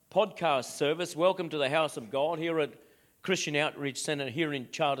podcast service. Welcome to the house of God here at Christian Outreach Centre here in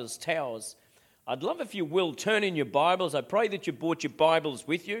Charters Towers. I'd love if you will turn in your Bibles. I pray that you brought your Bibles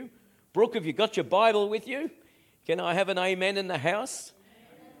with you. Brooke, have you got your Bible with you? Can I have an amen in the house?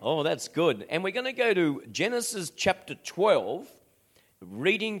 Oh, that's good. And we're going to go to Genesis chapter 12,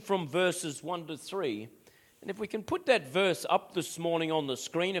 reading from verses 1 to 3. And if we can put that verse up this morning on the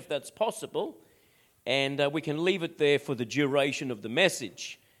screen, if that's possible, and we can leave it there for the duration of the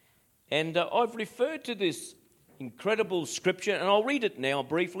message. And I've referred to this incredible scripture, and I'll read it now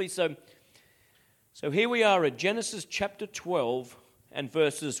briefly. So here we are at Genesis chapter 12 and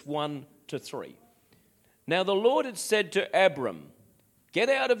verses 1 to 3. Now the Lord had said to Abram, "Get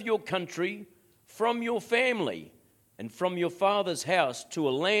out of your country, from your family, and from your father's house to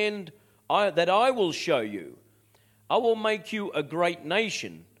a land that I will show you. I will make you a great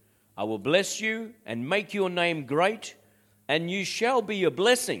nation. I will bless you and make your name great, and you shall be a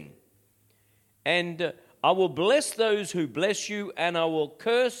blessing. And I will bless those who bless you, and I will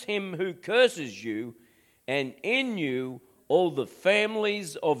curse him who curses you, and in you all the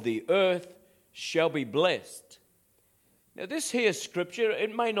families of the earth shall be blessed." Now this here scripture,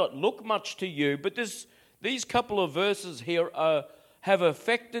 it may not look much to you, but these couple of verses here have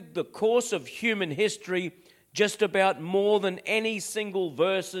affected the course of human history just about more than any single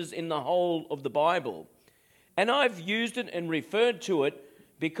verses in the whole of the Bible. And I've used it and referred to it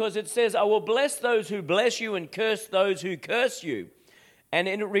because it says, "I will bless those who bless you and curse those who curse you." And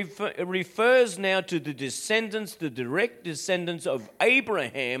it refers now to the descendants, the direct descendants of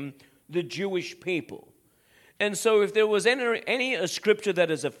Abraham, the Jewish people. And so if there was any scripture that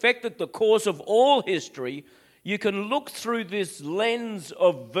has affected the course of all history, you can look through this lens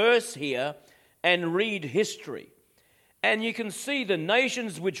of verse here and read history. And you can see the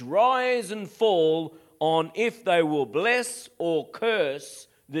nations which rise and fall on if they will bless or curse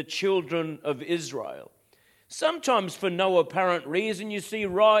the children of Israel. Sometimes for no apparent reason, you see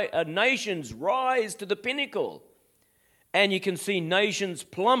nations rise to the pinnacle. And you can see nations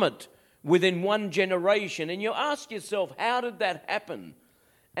plummet within one generation. And you ask yourself, how did that happen?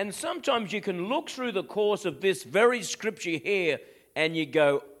 And sometimes you can look through the course of this very scripture here and you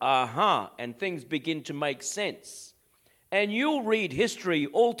go, aha, and things begin to make sense. And you'll read history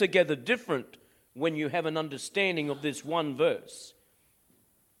altogether different when you have an understanding of this one verse.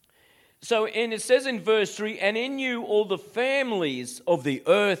 And it says in verse 3, "And in you all the families of the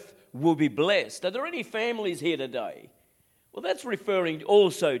earth will be blessed." Are there any families here today? Well, that's referring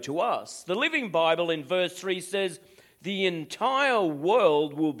also to us. The Living Bible in verse 3 says, "The entire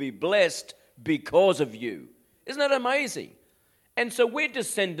world will be blessed because of you." Isn't that amazing? And so we're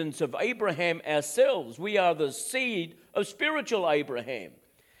descendants of Abraham ourselves. We are the seed of spiritual Abraham.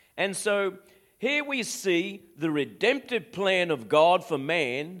 And so here we see the redemptive plan of God for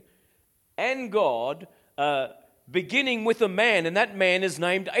man and God beginning with a man, and that man is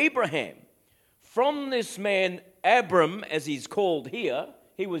named Abraham. From this man, Abram, as he's called here,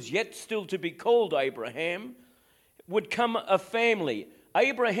 he was yet still to be called Abraham, would come a family.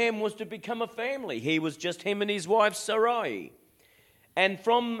 Abraham was to become a family. He was just him and his wife Sarai. And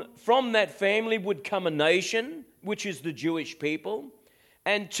from that family would come a nation, which is the Jewish people.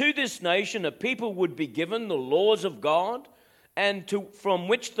 And to this nation, a people would be given the laws of God, and from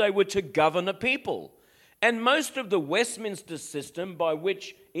which they were to govern a people. And most of the Westminster system by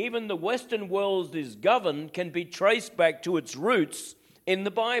which even the Western world is governed can be traced back to its roots in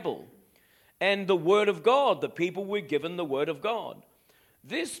the Bible. And the Word of God, the people were given the Word of God.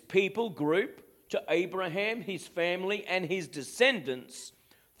 This people group, to Abraham, his family, and his descendants,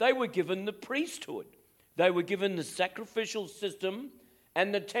 they were given the priesthood. They were given the sacrificial system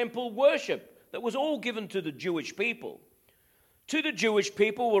and the temple worship that was all given to the Jewish people. To the Jewish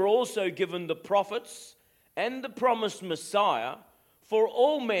people were also given the prophets and the promised Messiah for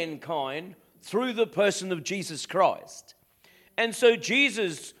all mankind through the person of Jesus Christ. And so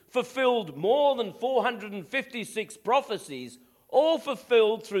Jesus fulfilled more than 456 prophecies, all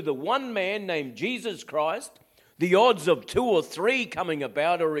fulfilled through the one man named Jesus Christ. The odds of 2 or 3 coming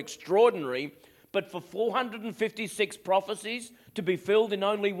about are extraordinary, but for 456 prophecies to be filled in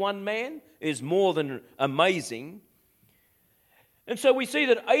only one man is more than amazing. And so we see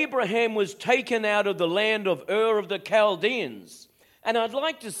that Abraham was taken out of the land of Ur of the Chaldeans. And I'd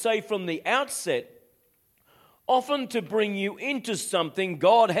like to say from the outset, often to bring you into something,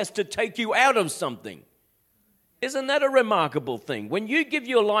 God has to take you out of something. Isn't that a remarkable thing? When you give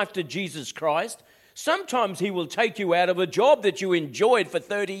your life to Jesus Christ, sometimes he will take you out of a job that you enjoyed for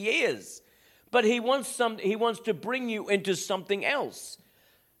 30 years. But he wants to bring you into something else.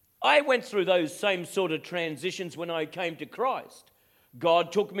 I went through those same sort of transitions when I came to Christ.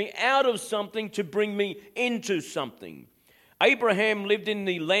 God took me out of something to bring me into something. Abraham lived in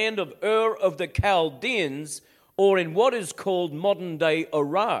the land of Ur of the Chaldeans, or in what is called modern-day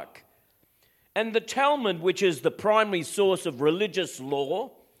Iraq. And the Talmud, which is the primary source of religious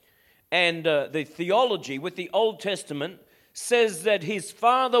law and the theology with the Old Testament, says that his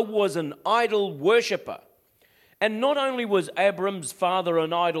father was an idol worshipper. And not only was Abram's father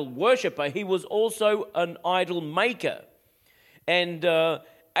an idol worshipper, he was also an idol maker. And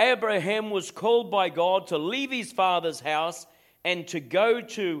Abraham was called by God to leave his father's house and to go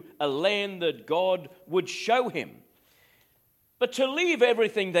to a land that God would show him. But to leave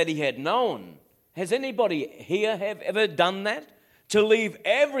everything that he had known. Has anybody here have ever done that? To leave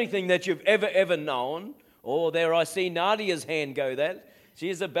everything that you've ever known? Oh, there I see Nadia's hand go that. She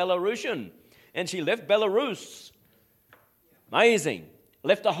is a Belarusian, and she left Belarus. Amazing.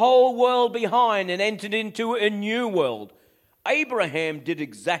 Left the whole world behind and entered into a new world. Abraham did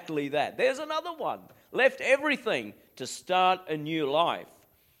exactly that. There's another one. Left everything to start a new life.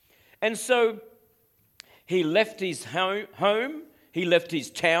 And so he left his home, he left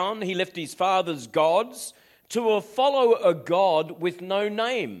his town, he left his father's gods to follow a God with no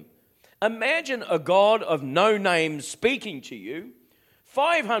name. Imagine a God of no name speaking to you.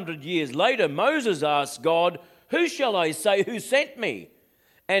 500 years later, Moses asked God, "Who shall I say who sent me?"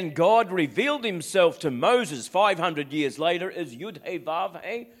 And God revealed himself to Moses 500 years later as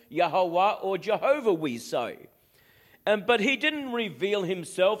Yud-Heh-Vav-Heh, Yahweh, or Jehovah, we say. But he didn't reveal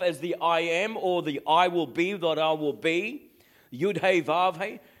himself as the I am or the I will be that I will be,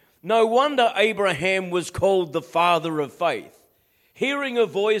 Yud-Heh-Vav-Heh. No wonder Abraham was called the father of faith. Hearing a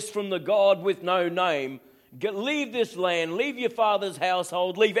voice from the God with no name, leave this land, leave your father's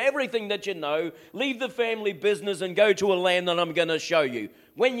household, leave everything that you know, leave the family business and go to a land that I'm going to show you.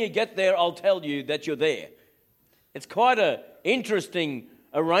 When you get there, I'll tell you that you're there. It's quite an interesting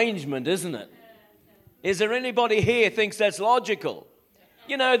arrangement, isn't it? Is there anybody here thinks that's logical?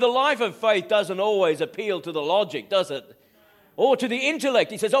 You know, the life of faith doesn't always appeal to the logic, does it? Or to the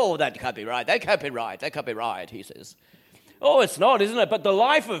intellect. He says, oh, that can't be right, that can't be right, that can't be right, he says. Oh, it's not, isn't it? But the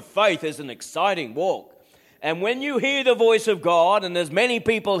life of faith is an exciting walk. And when you hear the voice of God, and there's many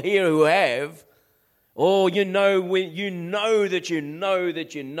people here who have, oh, you know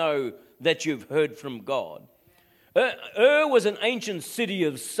that you've heard from God. Ur was an ancient city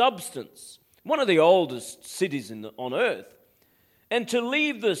of substance, one of the oldest cities on earth. And to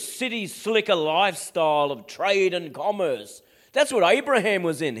leave the city slicker lifestyle of trade and commerce, that's what Abraham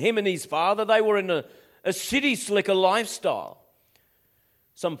was in. Him and his father, they were in a city slicker lifestyle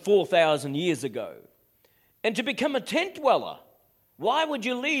some 4,000 years ago. And to become a tent dweller, why would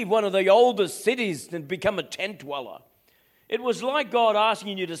you leave one of the oldest cities and become a tent dweller? It was like God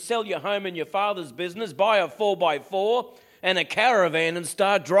asking you to sell your home and your father's business, buy a 4x4 and a caravan and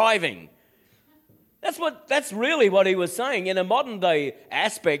start driving. That's really what he was saying. In a modern day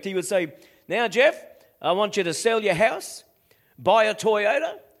aspect, he would say, now, Geoff, I want you to sell your house, buy a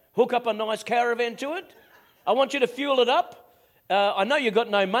Toyota, hook up a nice caravan to it. I want you to fuel it up. I know you've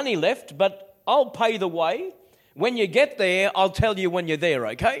got no money left, but I'll pay the way. When you get there, I'll tell you when you're there,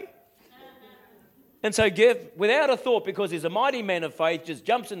 okay? And so Geoff, without a thought, because he's a mighty man of faith, just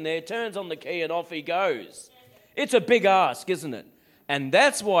jumps in there, turns on the key, and off he goes. It's a big ask, isn't it? And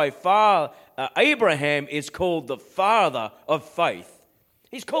that's why Abraham is called the father of faith.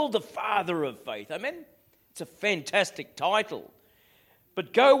 He's called the father of faith. Amen? It's a fantastic title.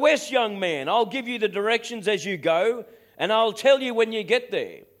 But go west, young man. I'll give you the directions as you go, and I'll tell you when you get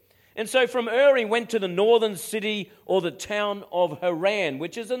there. And so from Ur, he went to the northern city or the town of Haran,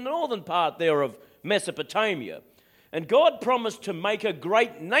 which is the northern part there of Mesopotamia. And God promised to make a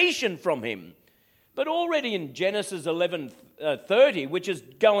great nation from him. But already in Genesis 11:30, which is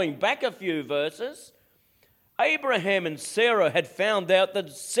going back a few verses, Abraham and Sarah had found out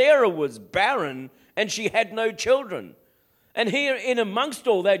that Sarah was barren and she had no children. And here in amongst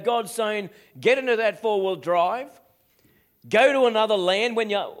all that, God's saying, get into that four-wheel drive, go to another land.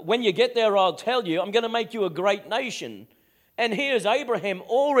 When you get there, I'll tell you, I'm going to make you a great nation. And here's Abraham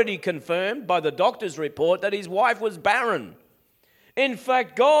already confirmed by the doctor's report that his wife was barren. In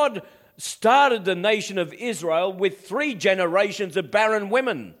fact, God started the nation of Israel with 3 generations of barren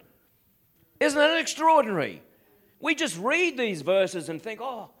women. Isn't that extraordinary? We just read these verses and think,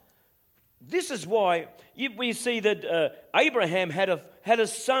 oh, this is why we see that Abraham had a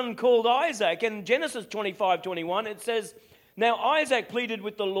son called Isaac. In Genesis 25:21, it says, now Isaac pleaded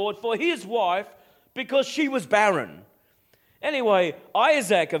with the Lord for his wife because she was barren. Anyway,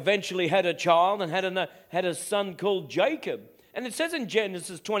 Isaac eventually had a child and had a son called Jacob. And it says in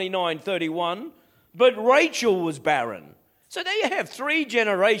Genesis 29:31, but Rachel was barren. So there you have 3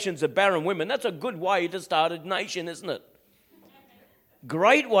 generations of barren women. That's a good way to start a nation, isn't it?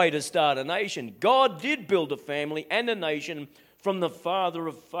 Great way to start a nation. God did build a family and a nation from the father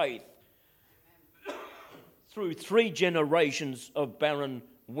of faith through 3 generations of barren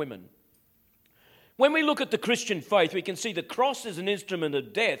women. When we look at the Christian faith, we can see the cross is an instrument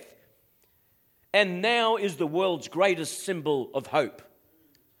of death and now is the world's greatest symbol of hope.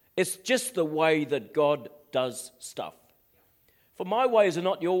 It's just the way that God does stuff. For my ways are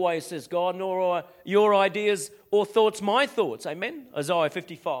not your ways, says God, nor are your ideas or thoughts my thoughts. Amen? Isaiah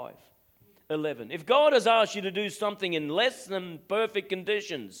 55:11. If God has asked you to do something in less than perfect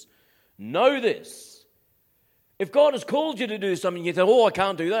conditions, know this. If God has called you to do something, you think, oh, I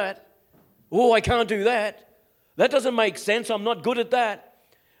can't do that. Oh, I can't do that. That doesn't make sense. I'm not good at that.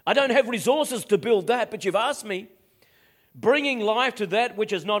 I don't have resources to build that, but you've asked me. Bringing life to that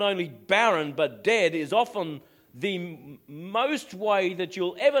which is not only barren but dead is often the most way that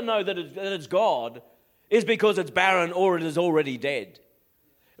you'll ever know that it's God is because it's barren or it is already dead.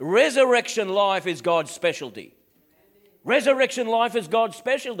 Resurrection life is God's specialty. Resurrection life is God's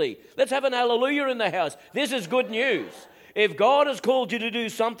specialty. Let's have an hallelujah in the house. This is good news. If God has called you to do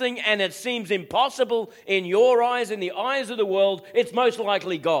something and it seems impossible in your eyes, in the eyes of the world, it's most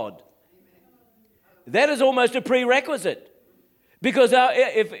likely God. That is almost a prerequisite. Because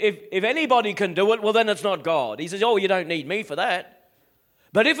if anybody can do it, well, then it's not God. He says, oh, you don't need me for that.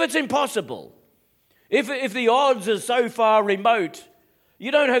 But if it's impossible, if the odds are so far remote,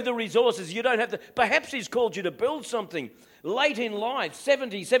 you don't have the resources, you don't have the... Perhaps he's called you to build something late in life,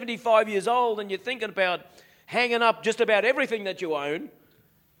 70, 75 years old, and you're thinking about hanging up just about everything that you own,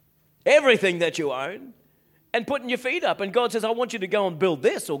 and putting your feet up. And God says, I want you to go and build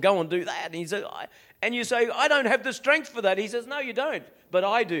this or go and do that. And he says, and you say, I don't have the strength for that. He says, no, you don't, but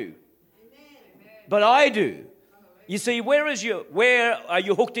I do. Amen. But I do. You see, where are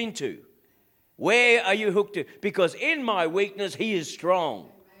you hooked into? Where are you hooked to? Because in my weakness, he is strong.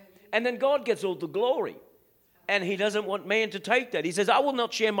 And then God gets all the glory. And he doesn't want man to take that. He says, I will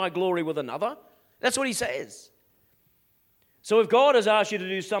not share my glory with another. That's what he says. So if God has asked you to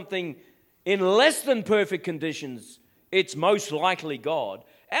do something in less than perfect conditions, it's most likely God.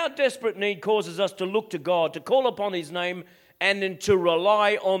 Our desperate need causes us to look to God, to call upon his name, and then to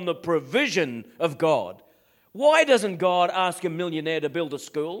rely on the provision of God. Why doesn't God ask a millionaire to build a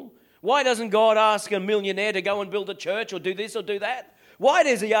school? Why doesn't God ask a millionaire to go and build a church or do this or do that? Why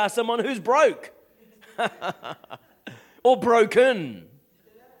does he ask someone who's broke or broken?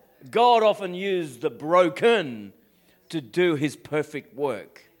 God often used the broken to do his perfect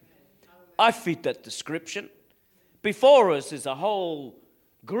work. I fit that description. Before us is a whole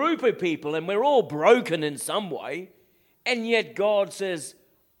group of people and we're all broken in some way, and yet God says,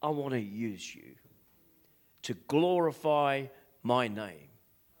 I want to use you to glorify my name.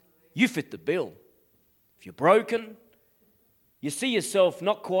 You fit the bill. If you're broken, you see yourself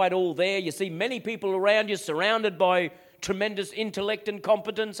not quite all there, you see many people around you surrounded by tremendous intellect and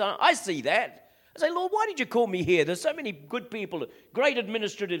competence. I see that. I say, Lord, why did you call me here? There's so many good people, great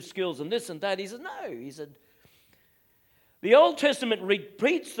administrative skills and this and that. He said, no. He said, the Old Testament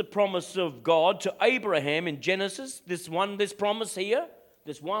repeats the promise of God to Abraham in Genesis, this promise here.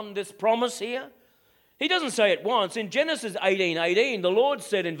 He doesn't say it once. In Genesis 18:18, the Lord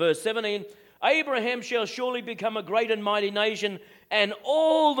said in verse 17, Abraham shall surely become a great and mighty nation, and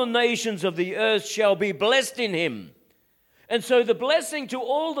all the nations of the earth shall be blessed in him. And so the blessing to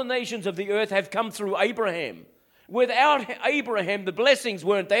all the nations of the earth have come through Abraham. Without Abraham, the blessings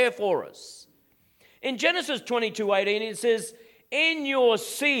weren't there for us. In Genesis 22:18, it says, in your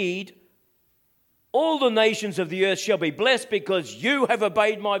seed, all the nations of the earth shall be blessed because you have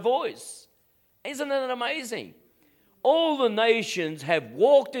obeyed my voice. Isn't that amazing? All the nations have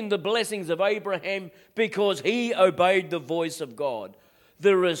walked in the blessings of Abraham because he obeyed the voice of God.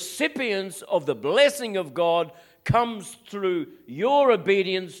 The recipients of the blessing of God comes through your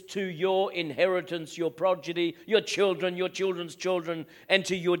obedience to your inheritance, your progeny, your children, your children's children, and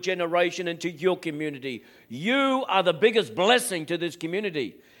to your generation and to your community. You are the biggest blessing to this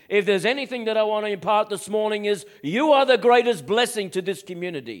community. If there's anything that I want to impart this morning is you are the greatest blessing to this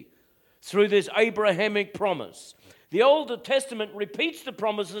community through this Abrahamic promise. The Old Testament repeats the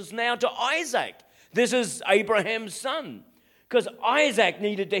promises now to Isaac. This is Abraham's son. Because Isaac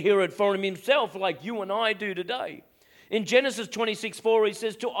needed to hear it for himself like you and I do today. In Genesis 26:4, he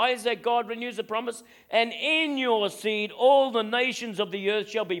says, to Isaac, God renews the promise, and in your seed all the nations of the earth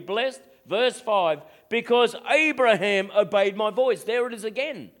shall be blessed. Verse 5, because Abraham obeyed my voice. There it is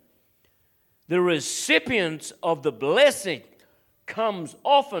again. The recipients of the blessing comes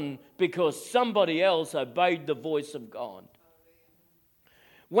often because somebody else obeyed the voice of God.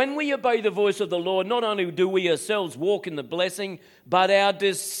 When we obey the voice of the Lord, not only do we ourselves walk in the blessing, but our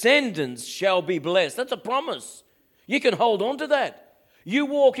descendants shall be blessed. That's a promise. You can hold on to that. You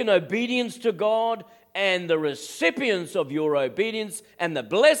walk in obedience to God, and the recipients of your obedience and the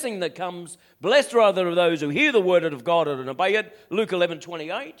blessing that comes, blessed rather are those who hear the word of God and obey it, Luke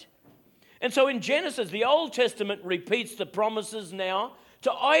 11:28. And so in Genesis, the Old Testament repeats the promises now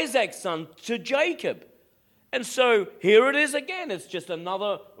to Isaac's son, to Jacob. And so here it is again. It's just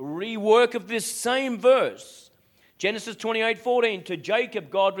another rework of this same verse. Genesis 28:14, to Jacob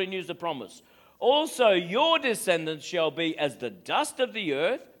God renews the promise. Also your descendants shall be as the dust of the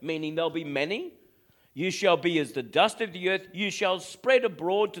earth, meaning there'll be many. You shall be as the dust of the earth. You shall spread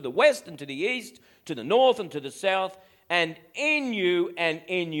abroad to the west and to the east, to the north and to the south. And in you and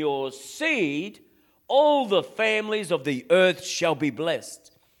in your seed, all the families of the earth shall be blessed.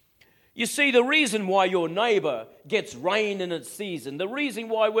 You see, the reason why your neighbor gets rain in its season, the reason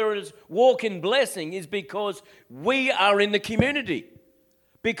why we're walk in blessing is because we are in the community.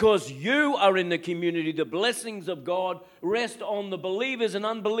 Because you are in the community, the blessings of God rest on the believers and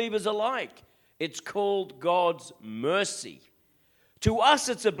unbelievers alike. It's called God's mercy. To us,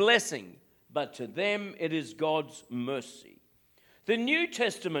 it's a blessing, but to them, it is God's mercy. The New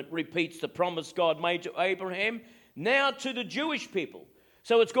Testament repeats the promise God made to Abraham, now to the Jewish people.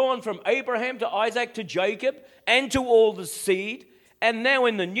 So it's gone from Abraham to Isaac to Jacob and to all the seed. And now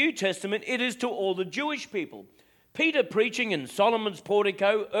in the New Testament, it is to all the Jewish people. Peter preaching in Solomon's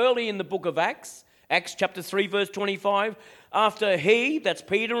portico early in the book of Acts, Acts chapter 3, verse 25, after he, that's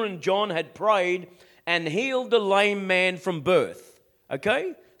Peter and John, had prayed and healed the lame man from birth.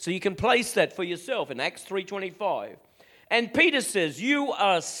 Okay? So you can place that for yourself in Acts 3:25. And Peter says, you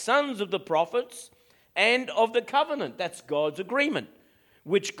are sons of the prophets and of the covenant. That's God's agreement,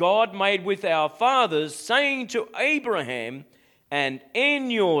 which God made with our fathers, saying to Abraham, and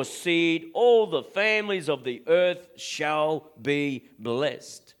in your seed all the families of the earth shall be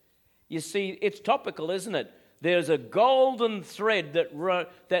blessed. You see, it's topical, isn't it? There's a golden thread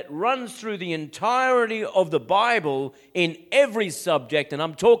that runs through the entirety of the Bible in every subject, and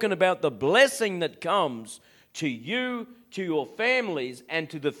I'm talking about the blessing that comes to you, to your families, and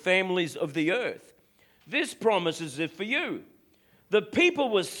to the families of the earth. This promise is for you. The people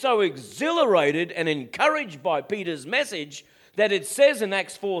were so exhilarated and encouraged by Peter's message that it says in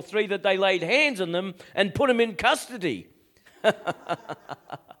Acts 4:3 that they laid hands on them and put them in custody.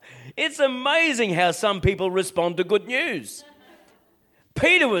 It's amazing how some people respond to good news.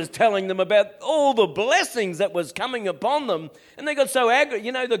 Peter was telling them about all the blessings that was coming upon them, and they got so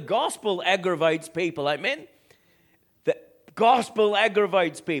the gospel aggravates people, amen? The gospel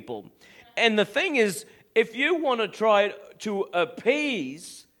aggravates people. And the thing is, if you want to try to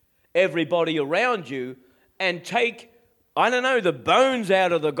appease everybody around you and take, the bones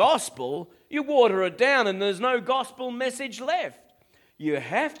out of the gospel, you water it down and there's no gospel message left. You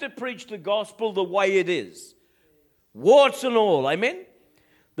have to preach the gospel the way it is. Warts and all, amen?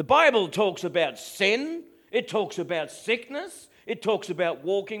 The Bible talks about sin. It talks about sickness. It talks about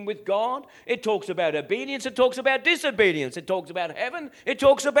walking with God. It talks about obedience. It talks about disobedience. It talks about heaven. It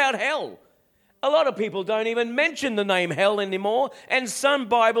talks about hell. A lot of people don't even mention the name hell anymore, and some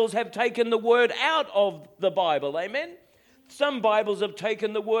Bibles have taken the word out of the Bible, amen? Some Bibles have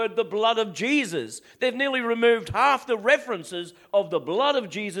taken the word the blood of Jesus. They've nearly removed half the references of the blood of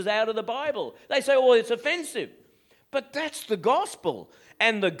Jesus out of the Bible. They say, it's offensive. But that's the gospel.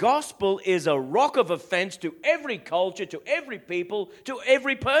 And the gospel is a rock of offense to every culture, to every people, to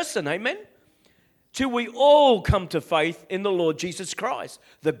every person, amen? Till we all come to faith in the Lord Jesus Christ.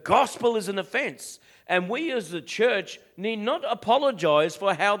 The gospel is an offense. And we as the church need not apologize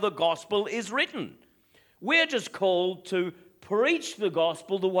for how the gospel is written. We're just called to preach the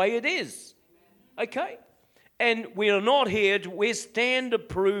gospel the way it is. Okay? And we are not here we stand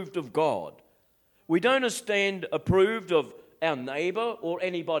approved of God. We don't stand approved of our neighbor or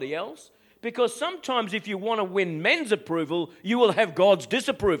anybody else, because sometimes if you want to win men's approval, you will have God's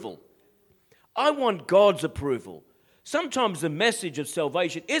disapproval. I want God's approval. Sometimes the message of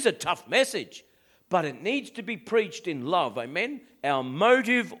salvation is a tough message, but it needs to be preached in love, amen? Our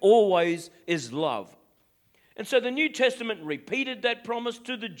motive always is love. And so the New Testament repeated that promise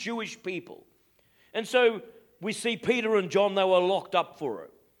to the Jewish people. And so we see Peter and John, they were locked up for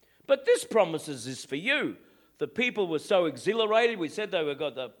it. But this promise is for you. The people were so exhilarated, we said they were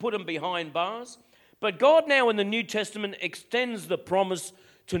going to put them behind bars. But God now in the New Testament extends the promise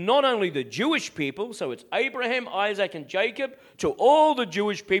to not only the Jewish people, so it's Abraham, Isaac, and Jacob, to all the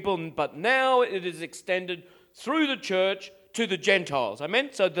Jewish people, but now it is extended through the church to the Gentiles. Amen?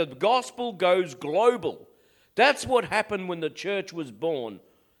 So the gospel goes global. That's what happened when the church was born.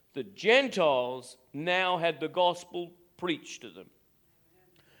 the Gentiles now had the gospel preached to them.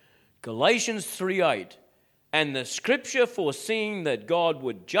 Galatians 3:8, and the scripture foreseeing that God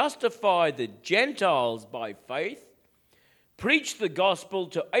would justify the Gentiles by faith, preached the gospel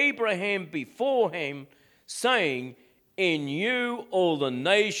to Abraham before him, saying, in you all the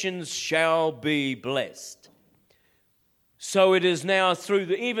nations shall be blessed. So it is now through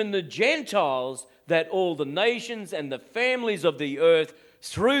even the Gentiles that all the nations and the families of the earth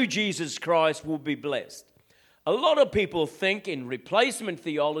through Jesus Christ will be blessed. A lot of people think in replacement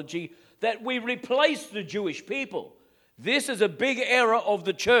theology that we replace the Jewish people. This is a big error of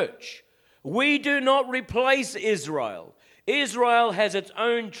the church. We do not replace Israel. Israel has its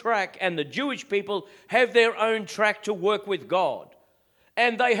own track, and the Jewish people have their own track to work with God.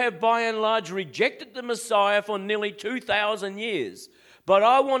 And they have by and large rejected the Messiah for nearly 2,000 years. But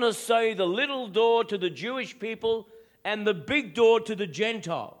I want to say the little door to the Jewish people and the big door to the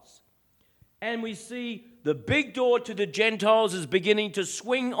Gentiles. And we see the big door to the Gentiles is beginning to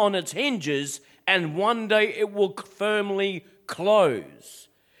swing on its hinges, and one day it will firmly close.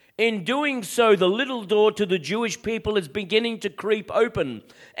 In doing so, the little door to the Jewish people is beginning to creep open.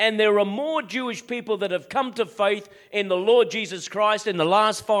 And there are more Jewish people that have come to faith in the Lord Jesus Christ in the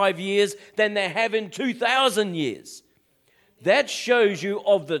last 5 years than there have in 2,000 years. That shows you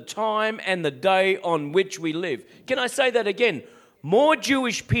of the time and the day on which we live. Can I say that again? More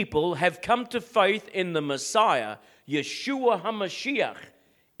Jewish people have come to faith in the Messiah, Yeshua HaMashiach,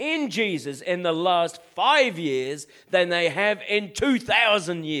 in Jesus in the last 5 years than they have in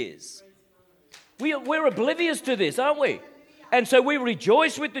 2,000 years. We're oblivious to this, aren't we? And so we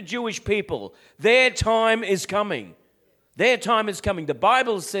rejoice with the Jewish people. Their time is coming. Their time is coming. The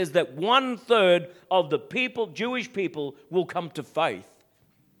Bible says that 1/3 of the people, Jewish people, will come to faith.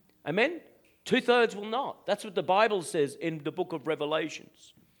 Amen? 2/3 will not. That's what the Bible says in the book of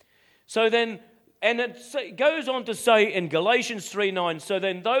Revelations. So then, and it goes on to say in Galatians 3:9, so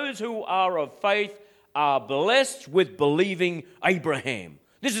then those who are of faith are blessed with believing Abraham.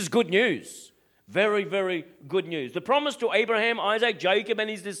 This is good news. Very, very good news. The promise to Abraham, Isaac, Jacob and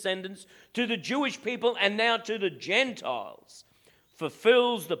his descendants, to the Jewish people and now to the Gentiles,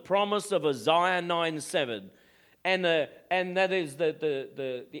 fulfills the promise of Isaiah 9:7. And that is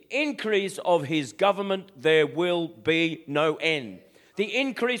the increase of his government, there will be no end. The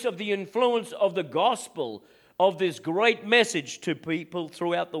increase of the influence of the gospel, of this great message to people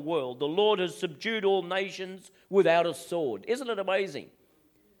throughout the world. The Lord has subdued all nations without a sword. Isn't it amazing?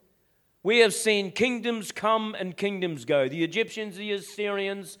 We have seen kingdoms come and kingdoms go. The Egyptians, the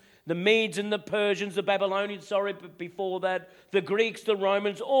Assyrians, the Medes and the Persians, the Babylonians, before that, the Greeks, the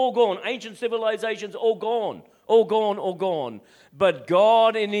Romans, all gone. Ancient civilizations, all gone. All gone, all gone. But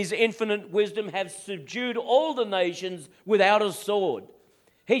God, in his infinite wisdom, has subdued all the nations without a sword.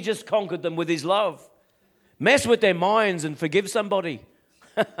 He just conquered them with his love. Mess with their minds and forgive somebody.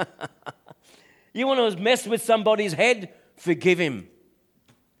 You want to mess with somebody's head? Forgive him.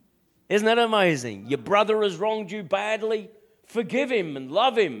 Isn't that amazing? Your brother has wronged you badly. Forgive him and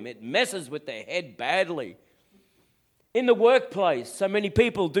love him. It messes with their head badly. In the workplace, so many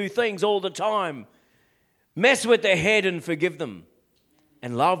people do things all the time. Mess with their head and forgive them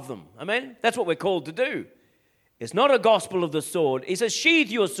and love them. Amen? That's what we're called to do. It's not a gospel of the sword. He says, sheathe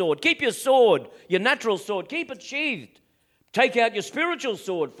your sword. Keep your sword, your natural sword. Keep it sheathed. Take out your spiritual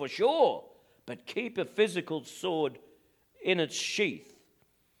sword for sure, but keep a physical sword in its sheath.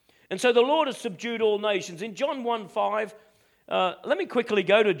 And so the Lord has subdued all nations. In John 1:5, let me quickly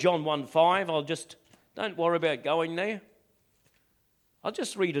go to John 1:5. Don't worry about going there. I'll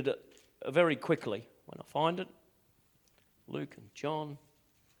just read it very quickly when I find it. Luke and John.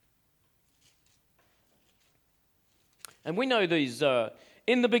 And we know these,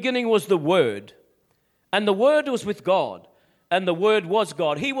 in the beginning was the Word, and the Word was with God, and the Word was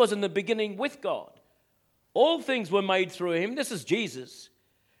God. He was in the beginning with God. All things were made through him. This is Jesus.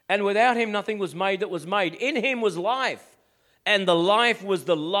 And without him nothing was made that was made. In him was life, and the life was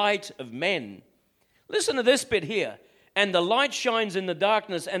the light of men. Listen to this bit here. And the light shines in the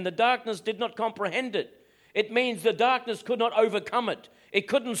darkness, and the darkness did not comprehend it. It means the darkness could not overcome it. It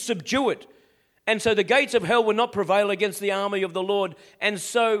couldn't subdue it. And so the gates of hell would not prevail against the army of the Lord. And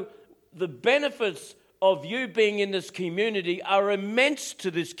so the benefits of you being in this community are immense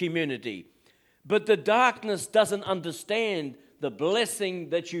to this community. But the darkness doesn't understand the blessing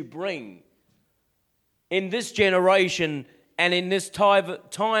that you bring. In this generation and in this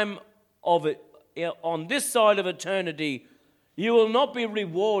time of it, on this side of eternity, you will not be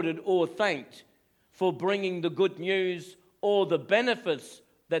rewarded or thanked for bringing the good news or the benefits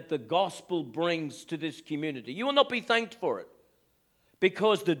that the gospel brings to this community. You will not be thanked for it.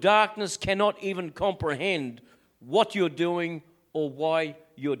 because the darkness cannot even comprehend what you're doing or why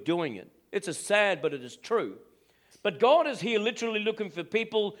you're doing it. It's sad, but it is true. But God is here literally looking for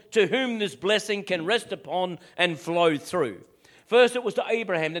people to whom this blessing can rest upon and flow through. First it was to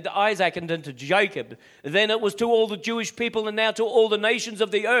Abraham, then to Isaac, and then to Jacob. Then it was to all the Jewish people, and now to all the nations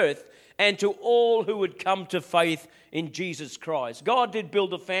of the earth, and to all who would come to faith in Jesus Christ. God did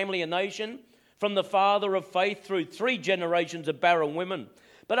build a family, a nation, from the father of faith through 3 generations of barren women.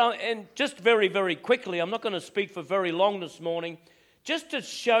 And just very, very quickly, I'm not going to speak for very long this morning, just to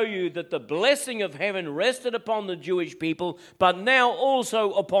show you that the blessing of heaven rested upon the Jewish people, but now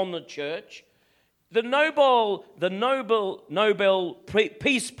also upon the church. The Nobel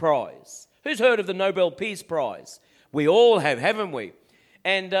Peace Prize. Who's heard of the Nobel Peace Prize? We all have, haven't we?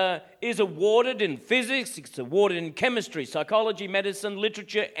 And is awarded in physics, it's awarded in chemistry, psychology, medicine,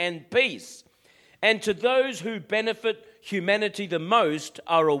 literature, and peace. And to those who benefit humanity the most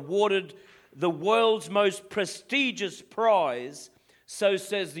are awarded the world's most prestigious prize, so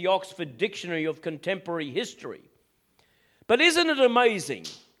says the Oxford Dictionary of Contemporary History. But isn't it amazing?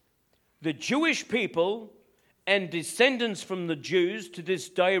 The Jewish people and descendants from the Jews to this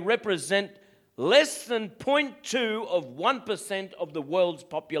day represent less than 0.2 of 1% of the world's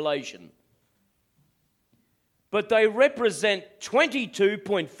population. But they represent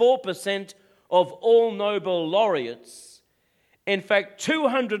 22.4% of all Nobel laureates. In fact,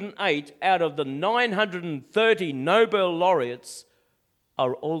 208 out of the 930 Nobel laureates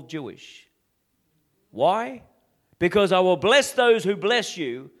are all Jewish. Why? Because I will bless those who bless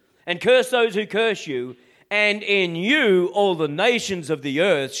you and curse those who curse you, and in you all the nations of the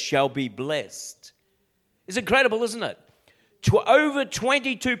earth shall be blessed. It's incredible, isn't it? Over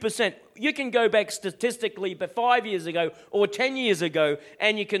 22%. You can go back statistically 5 years ago or 10 years ago,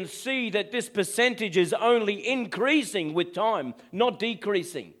 and you can see that this percentage is only increasing with time, not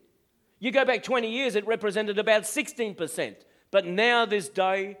decreasing. You go back 20 years, it represented about 16%. But now this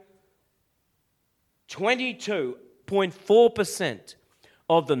day, 22.4%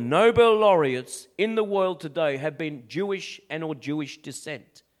 of the Nobel laureates in the world today have been Jewish and or Jewish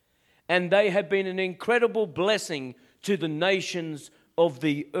descent. And they have been an incredible blessing to the nations of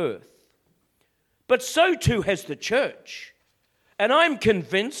the earth. But so too has the church. And I'm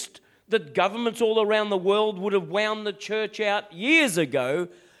convinced that governments all around the world would have wound the church out years ago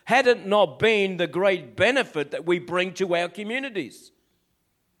had it not been the great benefit that we bring to our communities.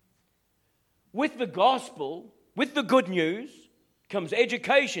 With the gospel, with the good news, comes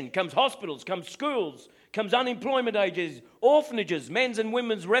education, comes hospitals, comes schools, comes unemployment agencies, orphanages, men's and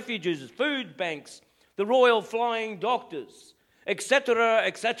women's refuges, food banks, the Royal Flying Doctors, etc.,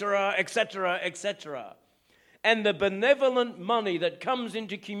 etc., etc., etc. And the benevolent money that comes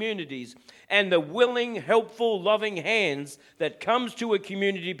into communities and the willing, helpful, loving hands that comes to a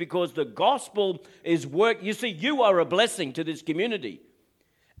community because the gospel is work. You see, you are a blessing to this community.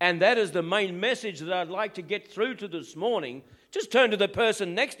 And that is the main message that I'd like to get through to this morning. Just turn to the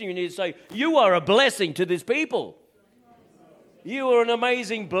person next to you and say, you are a blessing to this people. You are an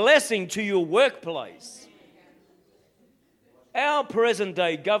amazing blessing to your workplace. Our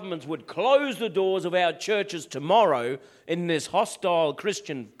present-day governments would close the doors of our churches tomorrow in this hostile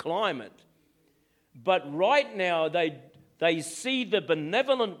Christian climate. But right now, they see the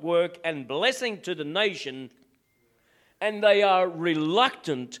benevolent work and blessing to the nation, and they are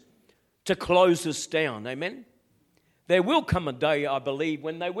reluctant to close this down. Amen? There will come a day, I believe,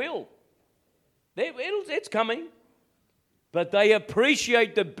 when they will. It's coming. But they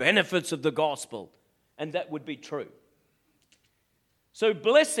appreciate the benefits of the gospel, and that would be true. So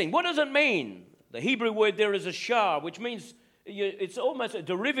blessing, what does it mean? The Hebrew word there is ashar, which means it's almost a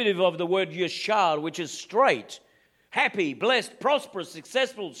derivative of the word yashar, which is straight, happy, blessed, prosperous,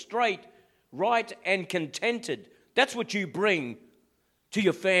 successful, straight, right, and contented. That's what you bring to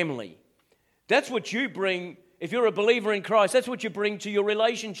your family. That's what you bring, if you're a believer in Christ, that's what you bring to your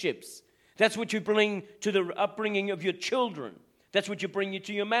relationships. That's what you bring to the upbringing of your children. That's what you bring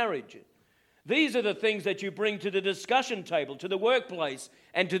to your marriage. These are the things that you bring to the discussion table, to the workplace,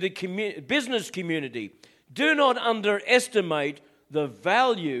 and to the business community. Do not underestimate the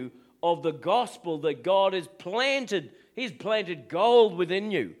value of the gospel that God has planted. He's planted gold within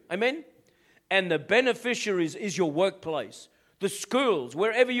you. Amen? And the beneficiaries is your workplace, the schools,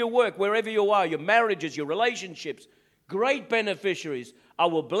 wherever you work, wherever you are, your marriages, your relationships. Great beneficiaries. I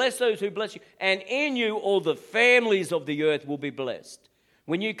will bless those who bless you. And in you, all the families of the earth will be blessed.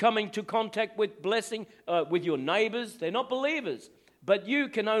 When you come into contact with blessing, with your neighbors, they're not believers, but you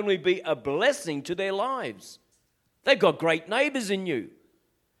can only be a blessing to their lives. They've got great neighbors in you.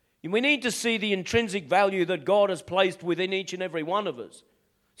 We need to see the intrinsic value that God has placed within each and every one of us.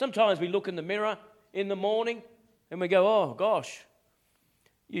 Sometimes we look in the mirror in the morning and we go, oh gosh,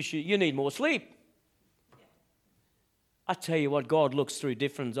 you need more sleep. I tell you what, God looks through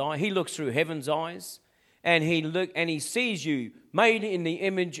different eyes. He looks through heaven's eyes, and he sees you made in the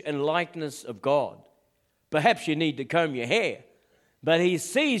image and likeness of God. Perhaps you need to comb your hair, but he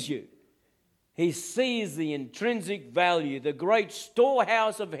sees you. He sees the intrinsic value, the great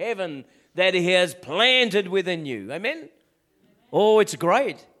storehouse of heaven that he has planted within you. Amen? Oh, it's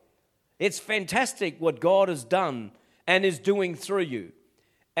great. It's fantastic what God has done and is doing through you.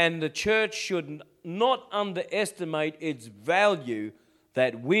 And the church should not underestimate its value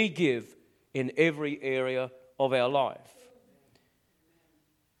that we give in every area of our life.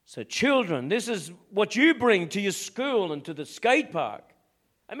 So children, this is what you bring to your school and to the skate park.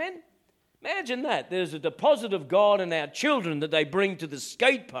 Amen? Imagine that. There's a deposit of God in our children that they bring to the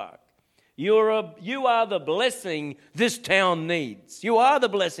skate park. You are the blessing this town needs. You are the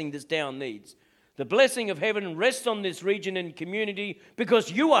blessing this town needs. The blessing of heaven rests on this region and community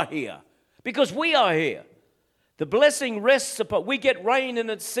because you are here, because we are here. The blessing rests upon, we get rain in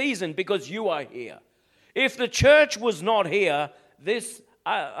its season because you are here. If the church was not here,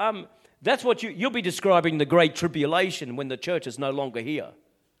 that's what you'll be describing the Great Tribulation when the church is no longer here.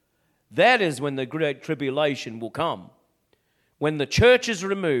 That is when the Great Tribulation will come. When the church is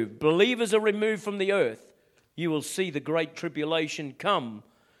removed, believers are removed from the earth, you will see the Great Tribulation come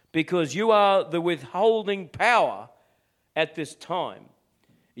because you are the withholding power at this time.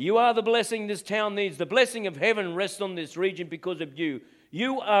 You are the blessing this town needs. The blessing of heaven rests on this region because of you.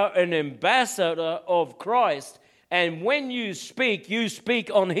 You are an ambassador of Christ, and when you speak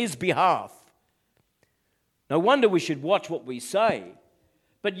on his behalf. No wonder we should watch what we say.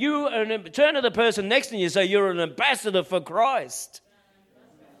 But turn to the person next to you and say, you're an ambassador for Christ.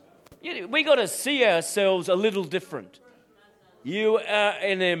 We got to see ourselves a little different. You are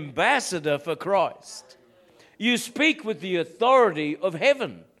an ambassador for Christ. You speak with the authority of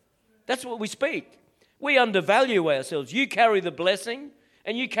heaven. That's what we speak. We undervalue ourselves. You carry the blessing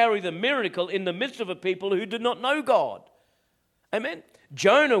and you carry the miracle in the midst of a people who did not know God. Amen.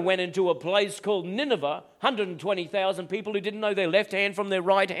 Jonah went into a place called Nineveh, 120,000 people who didn't know their left hand from their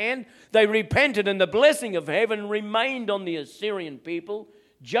right hand. They repented and the blessing of heaven remained on the Assyrian people.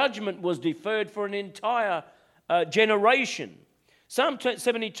 Judgment was deferred for an entire generation. Psalm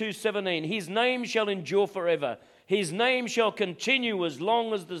 72:17, his name shall endure forever. His name shall continue as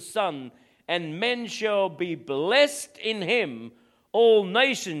long as the sun, and men shall be blessed in him. All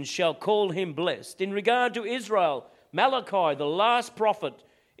nations shall call him blessed. In regard to Israel, Malachi, the last prophet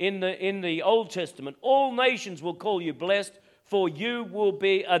in the Old Testament, all nations will call you blessed, for you will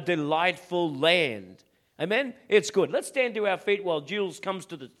be a delightful land. Amen? It's good. Let's stand to our feet while Jules comes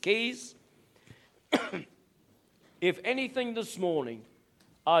to the keys. If anything this morning,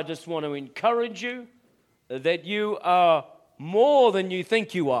 I just want to encourage you that you are more than you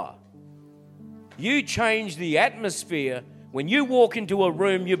think you are. You change the atmosphere. When you walk into a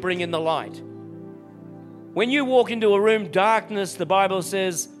room, you bring in the light. When you walk into a room, darkness, the Bible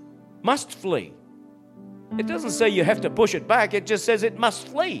says, must flee. It doesn't say you have to push it back. It just says it must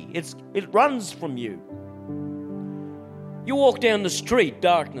flee. It runs from you. You walk down the street,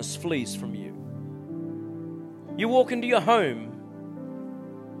 darkness flees from you. You walk into your home,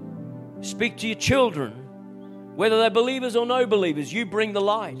 speak to your children, whether they're believers or no believers, you bring the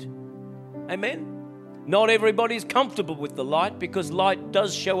light. Amen? Not everybody's comfortable with the light because light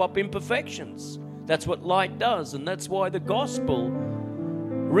does show up imperfections. That's what light does, and that's why the gospel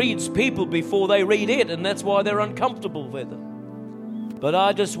reads people before they read it, and that's why they're uncomfortable with it. But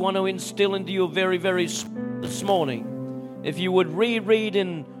I just want to instill into you very, very this morning, if you would reread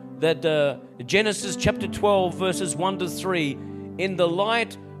in that Genesis chapter 12, verses 1 to 3, in the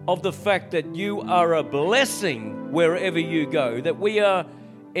light of the fact that you are a blessing wherever you go, that we are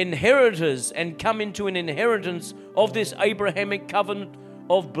inheritors and come into an inheritance of this Abrahamic covenant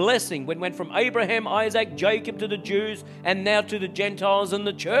of blessing. When it went from Abraham, Isaac, Jacob to the Jews, and now to the Gentiles and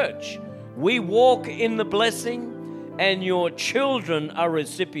the church. We walk in the blessing, and your children are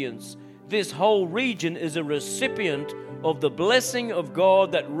recipients. This whole region is a recipient of the blessing of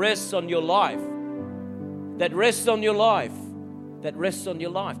God that rests on your life. That rests on your life. That rests on your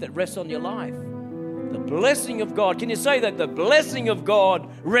life. That rests on your life. The blessing of God. Can you say that? The blessing of God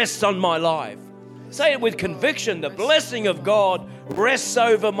rests on my life. Say it with conviction. The blessing of God rests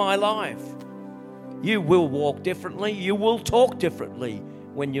over my life. You will walk differently. You will talk differently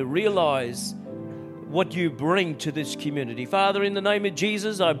when you realize what you bring to this community. Father, in the name of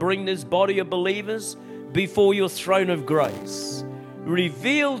Jesus, I bring this body of believers before your throne of grace.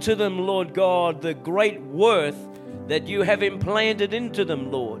 Reveal to them, Lord God, the great worth that you have implanted into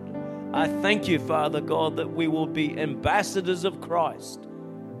them, Lord. I thank you, Father God, that we will be ambassadors of Christ.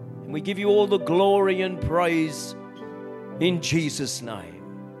 And we give you all the glory and praise in Jesus'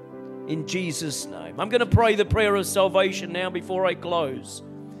 name. In Jesus' name. I'm going to pray the prayer of salvation now before I close.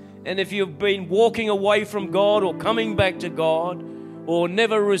 And if you've been walking away from God or coming back to God or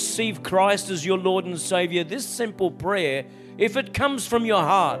never received Christ as your Lord and Savior, this simple prayer, if it comes from your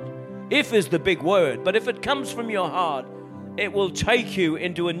heart, if is the big word, but if it comes from your heart, it will take you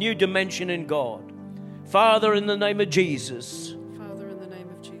into a new dimension in God. Father, in the name of Jesus, Father, in the name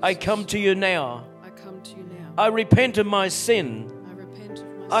of Jesus, I come to you now. I come to you now. I repent of my sin. I repent of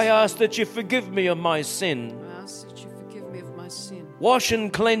my sin. I ask that you forgive me of my sin. I ask that you forgive me of my sin. Wash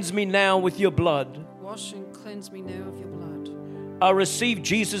and cleanse me now with your blood. Wash and cleanse me now of your blood. I receive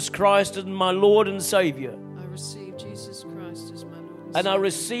Jesus Christ as my Lord and Savior. I receive Jesus Christ as my Lord and And I Savior.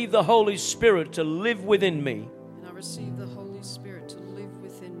 receive the Holy Spirit to live within me. And I receive the Holy Spirit to live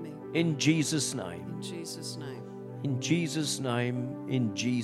within me. In Jesus' name. In Jesus' name. In Jesus' name. In Jesus'